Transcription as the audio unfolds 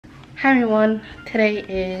Hi everyone, today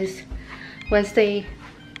is Wednesday,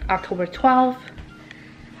 October 12th,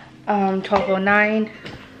 12:09.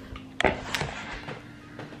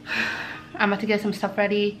 I'm about to get some stuff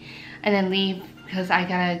ready and then leave because I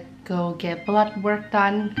gotta go get blood work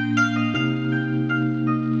done.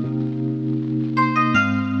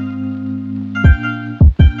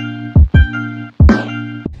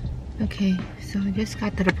 Okay, so I just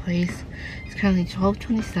got to the place. It's currently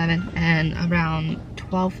 12:27 and around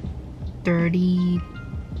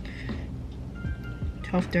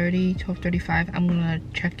 12:35 I'm gonna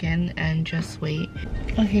check in and just wait.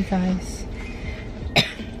 Okay guys,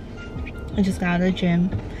 I just got out of the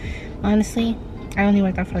gym. Honestly, I only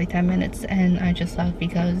worked out for like 10 minutes and I just left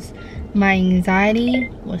because my anxiety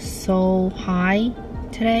was so high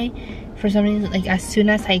today. For some reason, like as soon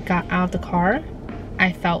as I got out of the car,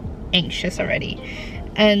 I felt anxious already.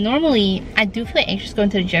 And normally I do feel anxious going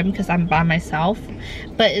to the gym because I'm by myself,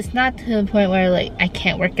 but it's not to the point where like I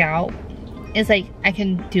can't work out. It's like I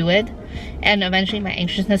can do it and eventually my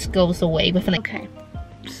anxiousness goes away within like... Okay,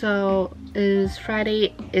 so it's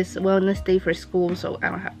Friday, it's wellness day for school, so I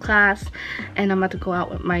don't have class and I'm about to go out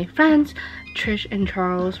with my friends Trish and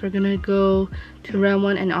Charles. We're gonna go to Round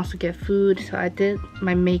One and also get food. So I did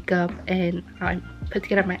my makeup and I put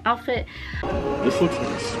together my outfit. This looks like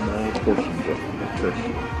a small portion of fish.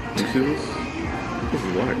 You see this? This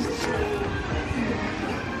is wax.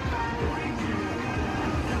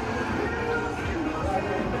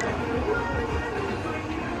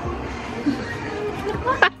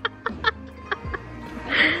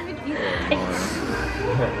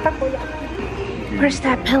 Where's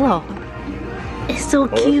that pillow? It's so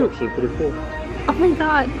cute. That's actually pretty cool. Oh my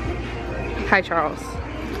god. Hi Charles.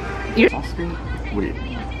 You're Oscar? Wait.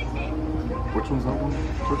 Which one's that one?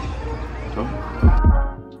 First? Oh.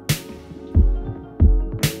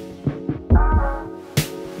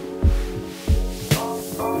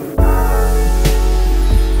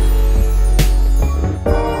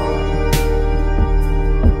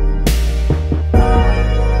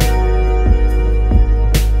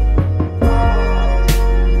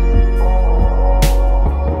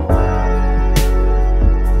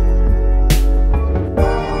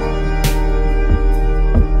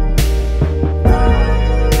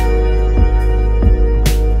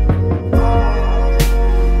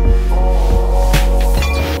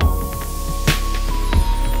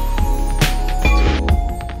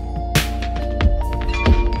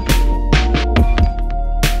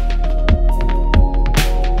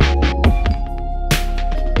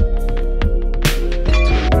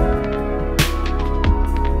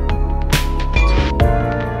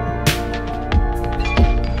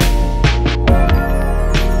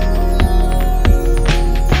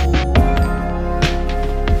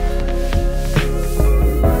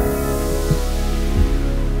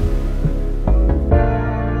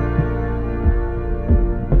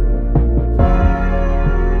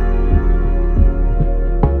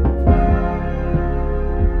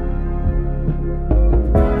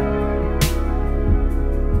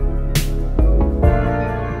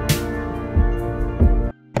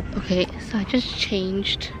 okay, so I just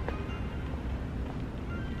changed.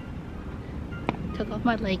 Took off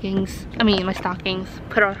my leggings, my stockings,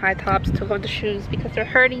 put on high tops, took off the shoes because they're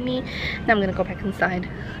hurting me. Now I'm gonna go back inside.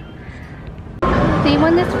 They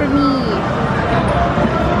won this for me.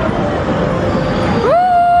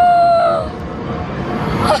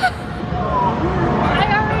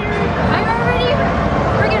 I already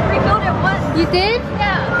friggin' refilled it once. You did?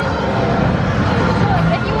 Yeah. So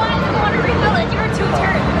if you wanted to go on a refill, it's your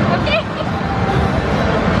turn, okay?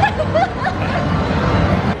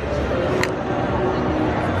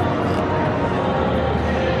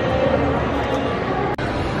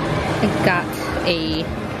 I got a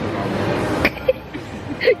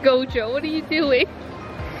Gojo. What are you doing?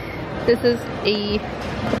 This is a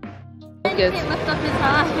focus. Lift up his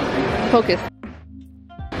eye. Focus.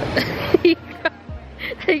 He got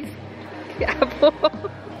a apple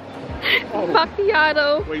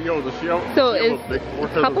macchiato. Wait, yo, does she have, So it's a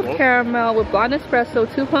cup of caramel with blonde espresso,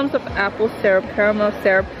 2 pumps of apple syrup, caramel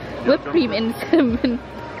syrup, whipped cream, and cinnamon.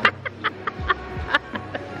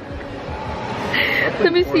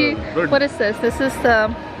 Let me see. What is this? This is the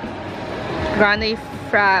grande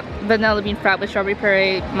frap, vanilla bean frap with strawberry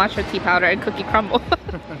puree, matcha tea powder, and cookie crumble.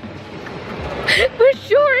 Where's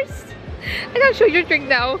yours? I gotta show your drink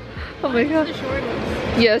now. Oh my god.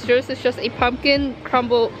 Yes, yours is just a pumpkin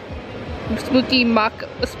crumble spooky mocha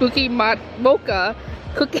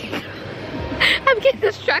cookie. I'm getting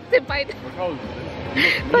distracted by the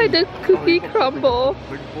cookie crumble.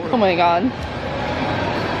 Oh my god.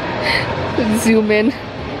 Zoom in.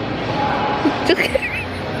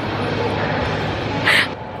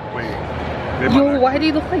 Yo, why do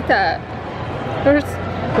you look like that? There's...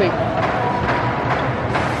 Wait.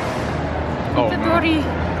 Oh no.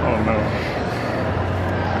 Oh no.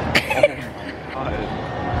 Oh my god.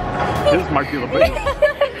 His might be the biggest.